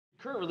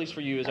current release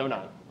for you is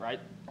 '09, right?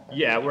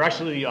 Yeah, we're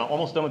actually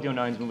almost done with the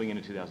 '09s, moving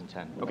into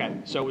 2010. Okay,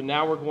 so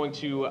now we're going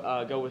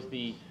to go with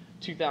the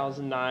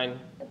 2009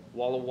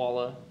 Walla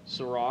Walla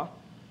Syrah.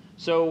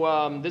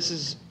 So this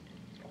is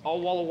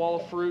all Walla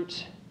Walla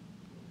fruit.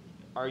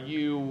 Are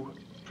you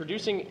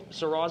producing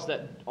Syrahs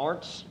that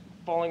aren't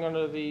falling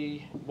under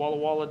the Walla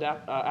Walla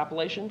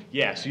appellation?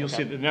 Yeah, so you'll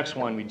see the next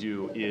one we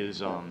do is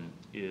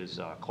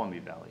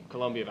Columbia Valley.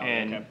 Columbia Valley,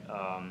 and, okay.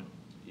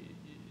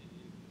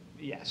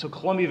 Yeah, so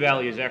Columbia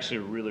Valley is actually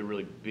a really,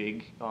 really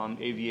big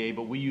AVA,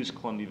 but we use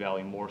Columbia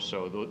Valley more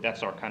so.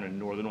 That's our kind of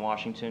northern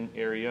Washington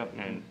area,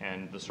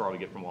 and the Syrah we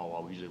get from Walla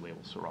Walla, we usually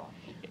label Syrah.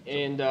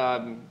 And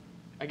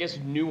I guess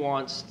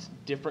nuanced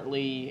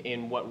differently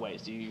in what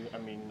ways? Do you, I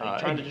mean, are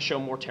you trying to just show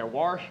more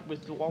terroir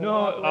with the Walla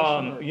Walla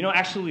appellation? You know,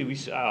 actually,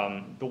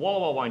 the Walla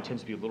Walla wine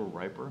tends to be a little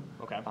riper.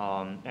 Okay.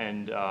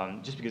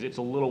 Just because it's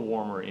a little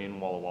warmer in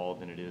Walla Walla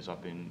than it is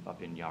up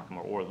in Yakima,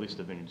 or at least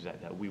the vineyards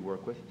that we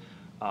work with.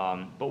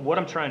 But what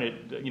I'm trying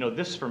to, you know,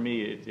 this for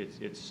me,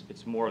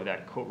 it's more of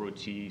that Côte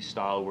Rôtie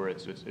style where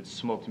it's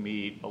smoked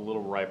meat, a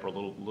little riper, a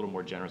little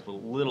more generous, a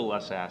little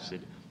less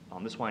acid.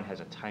 This wine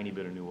has a tiny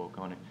bit of new oak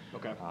on it.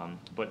 Okay.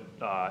 But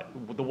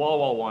with the Walla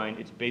Walla wine,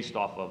 it's based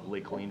off of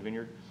Lake Helene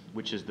Vineyard,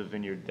 which is the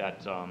vineyard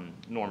that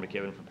Norm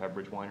McKibben from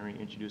Pepperidge Winery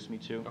introduced me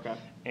to. Okay.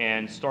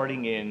 And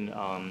starting in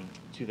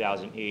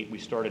 2008, we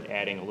started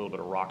adding a little bit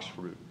of rocks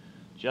fruit,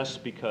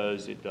 just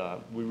because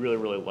we really,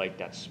 really like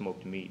that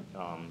smoked meat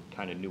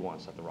kind of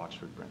nuance that the rocks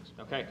fruit brings.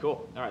 Okay,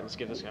 cool. All right, let's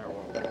give this guy a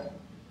whirl.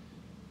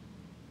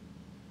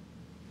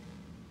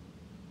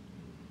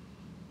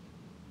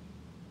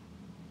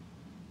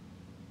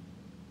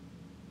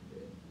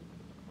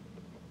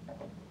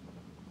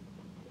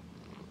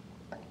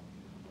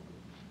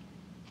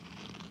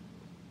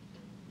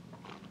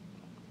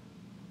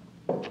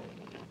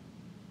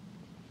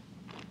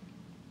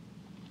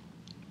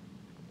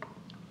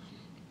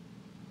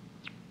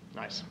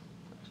 Nice.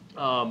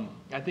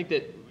 I think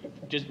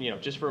that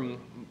just from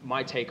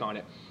my take on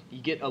it, you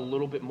get a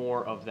little bit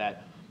more of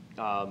that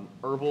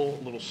herbal,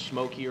 a little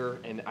smokier,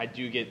 and I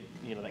do get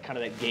that kind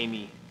of that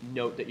gamey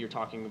note that you're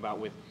talking about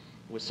with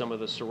some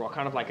of the Syrah,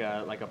 kind of like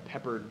a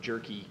pepper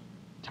jerky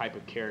type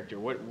of character.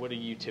 What do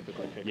you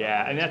typically pick?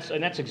 Yeah, and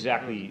that's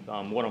exactly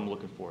what I'm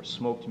looking for.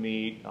 Smoked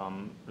meat,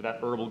 for that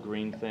herbal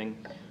green thing.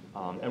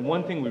 And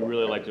one thing we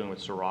really like doing with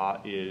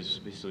Syrah is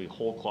basically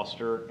whole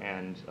cluster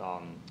and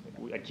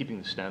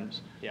keeping the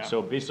stems. Yeah.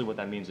 So basically what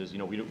that means is, you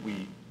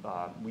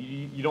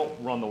don't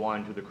run the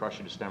wine through the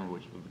crusher to stem,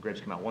 which the grapes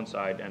come out one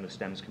side and the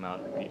stems come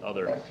out the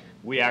other.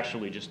 We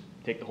actually just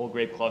take the whole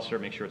grape cluster,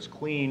 make sure it's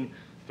clean,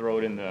 throw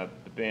it in the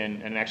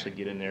bin, and actually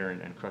get in there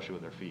and crush it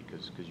with our feet,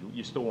 because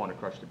you still want to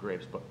crush the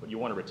grapes, but you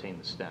want to retain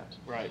the stems.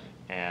 Right.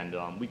 And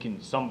we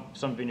can, some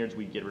vineyards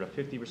we get rid of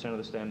 50% of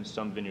the stems,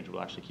 some vineyards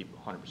will actually keep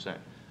 100%,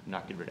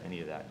 not get rid of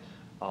any of that.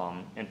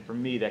 And for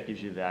me, that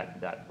gives you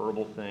that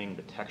herbal thing,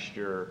 the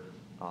texture,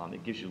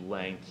 it gives you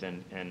length,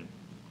 and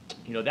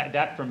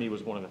that for me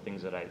was one of the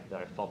things that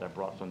I felt I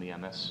brought from the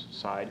MS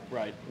side.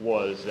 Right.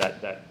 Was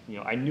that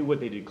I knew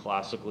what they did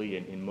classically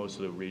in most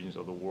of the regions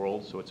of the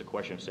world, so it's a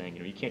question of saying,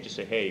 you can't just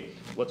say, hey,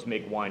 let's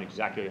make wine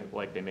exactly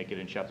like they make it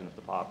in Chefton of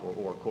the Pop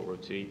or Côte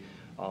Rôtie,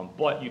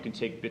 but you can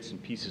take bits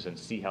and pieces and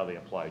see how they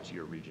apply to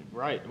your region.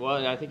 Right. Well,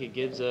 and I think it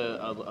gives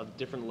a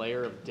different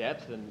layer of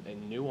depth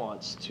and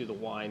nuance to the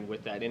wine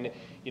with that. And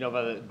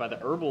by the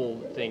herbal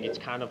thing, it's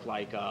kind of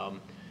like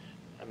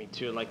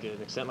to like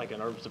an extent like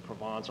an herbs of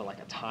Provence or like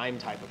a thyme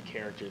type of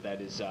character that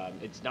is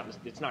it's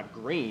not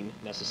green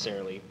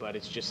necessarily, but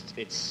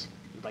it's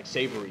like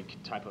savory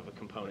type of a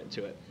component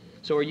to it.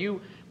 So are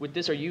you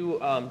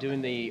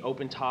doing the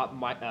open top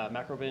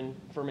macro bin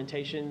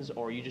fermentations,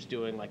 or are you just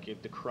doing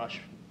like the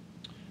crush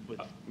with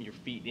your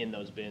feet in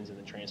those bins and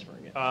then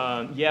transferring it?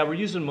 Yeah, we're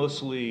using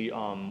mostly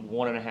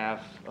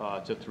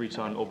 1.5 to 3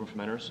 ton open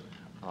fermenters.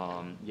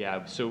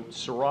 Yeah, so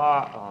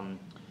Syrah,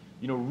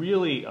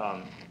 really.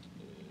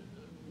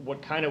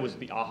 What kind of was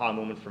the aha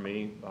moment for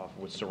me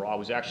with Syrah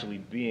was actually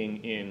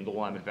being in the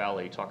Willamette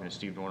Valley, talking to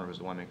Steve Dorner, who's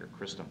the winemaker at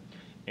Christum,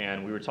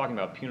 and we were talking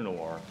about Pinot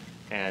Noir,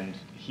 and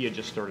he had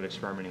just started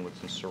experimenting with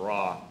some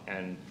Syrah,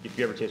 and if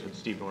you ever taste with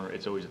Steve Dorner,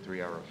 it's always a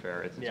 3-hour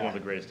affair. It's one of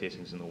the greatest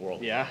tastings in the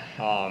world. Yeah.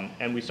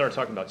 And we started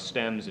talking about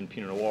stems in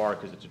Pinot Noir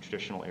because it's a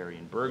traditional area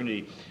in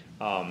Burgundy,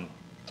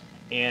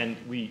 and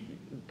we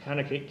kind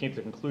of came to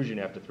the conclusion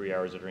after 3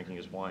 hours of drinking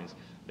his wines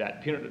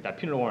that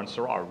Pinot Noir and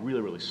Syrah are really,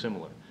 really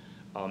similar.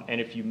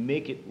 And if you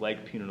make it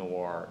like Pinot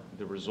Noir,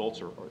 the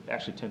results are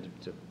actually tend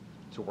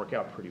to work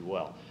out pretty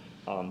well.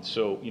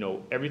 So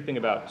everything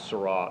about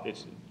Syrah,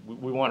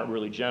 we want it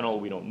really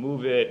gentle. We don't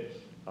move it.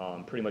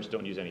 Pretty much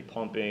don't use any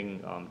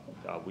pumping.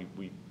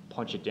 We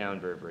punch it down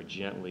very, very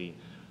gently.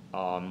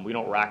 We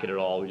don't rack it at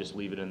all. We just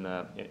leave it in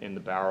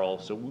the barrel.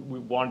 So we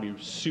want to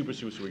be super,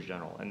 super, super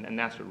gentle, and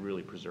that's what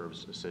really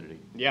preserves acidity.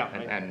 Yeah,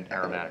 and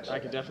aromatics. I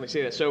can definitely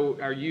see that. So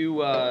are you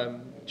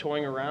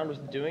toying around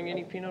with doing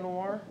any Pinot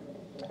Noir?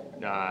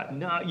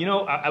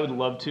 No, I would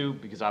love to,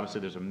 because obviously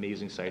there's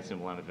amazing sites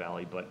in Willamette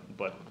Valley, but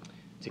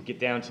to get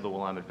down to the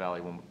Willamette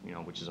Valley,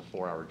 which is a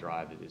 4-hour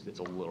drive, it's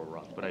a little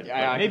rough. But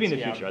I maybe in could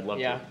the see, future, I'd love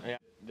to. Yeah.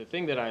 The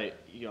thing that I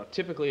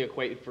typically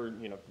equate for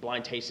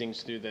blind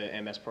tastings through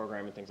the MS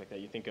program and things like that,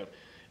 you think of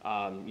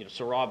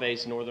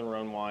Syrah-based Northern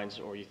Rhone wines,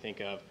 or you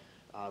think of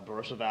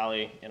Barossa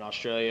Valley in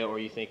Australia, or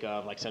you think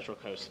of like Central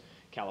Coast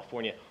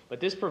California. But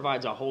this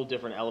provides a whole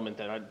different element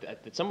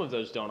that some of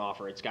those don't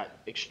offer. It's got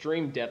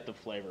extreme depth of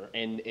flavor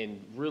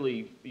and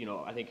really,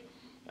 I think,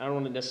 I don't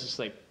want to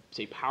necessarily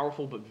say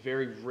powerful, but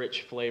very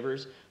rich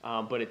flavors,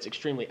 but it's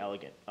extremely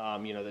elegant.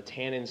 The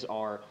tannins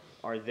are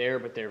there,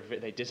 but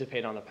they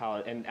dissipate on the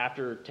palate. And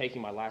after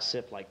taking my last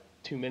sip like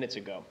 2 minutes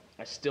ago,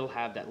 I still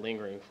have that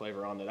lingering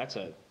flavor on there.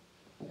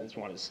 This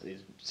one is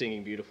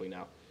singing beautifully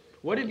now.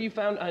 What have you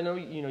found? I know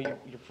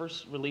your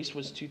first release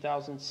was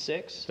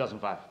 2006.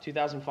 2005.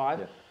 2005.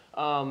 Yeah.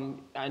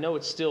 I know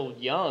it's still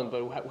young,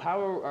 but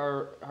how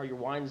are your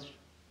wines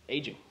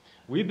aging?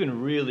 We've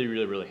been really,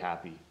 really, really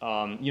happy.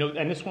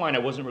 And this wine, I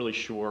wasn't really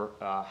sure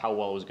how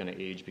well it was going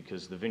to age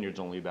because the vineyard's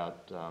only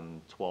about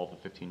 12 to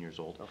 15 years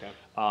old. Okay.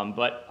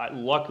 But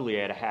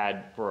luckily, I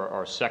had for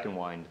our second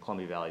wine,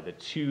 Columbia Valley, the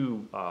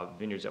 2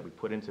 vineyards that we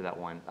put into that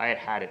wine, I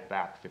had it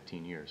back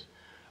 15 years.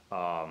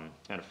 And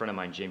a friend of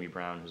mine, Jamie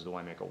Brown, who's the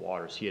winemaker at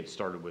Waters, he had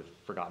started with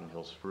Forgotten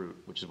Hills Fruit,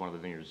 which is one of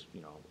the vineyards,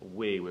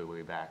 way, way,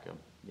 way back.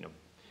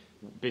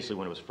 Basically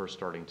when it was first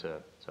starting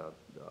to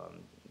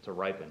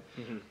ripen.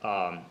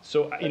 Mm-hmm.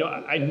 So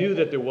I knew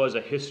that there was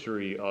a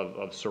history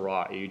of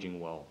Syrah aging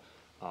well,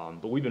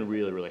 but we've been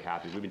really, really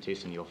happy. We've been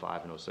tasting the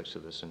 05 and 06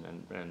 of this,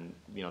 and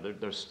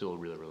they're still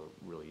really, really,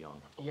 really young.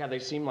 Yeah, they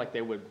seem like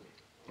they would,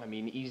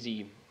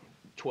 easy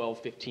 12,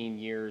 15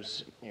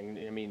 years,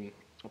 and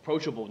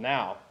approachable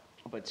now.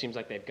 But it seems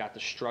like they've got the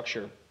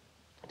structure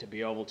to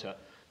be able to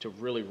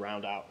really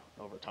round out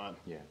over time.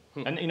 Yeah,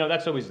 and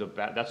that's always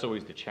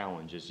the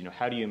challenge is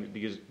how do you,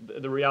 because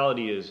the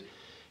reality is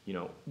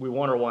we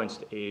want our wines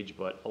to age,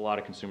 but a lot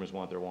of consumers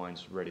want their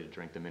wines ready to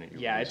drink the minute you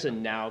release them. It's a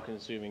now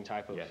consuming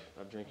type of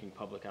drinking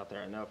public out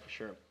there, I know for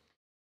sure.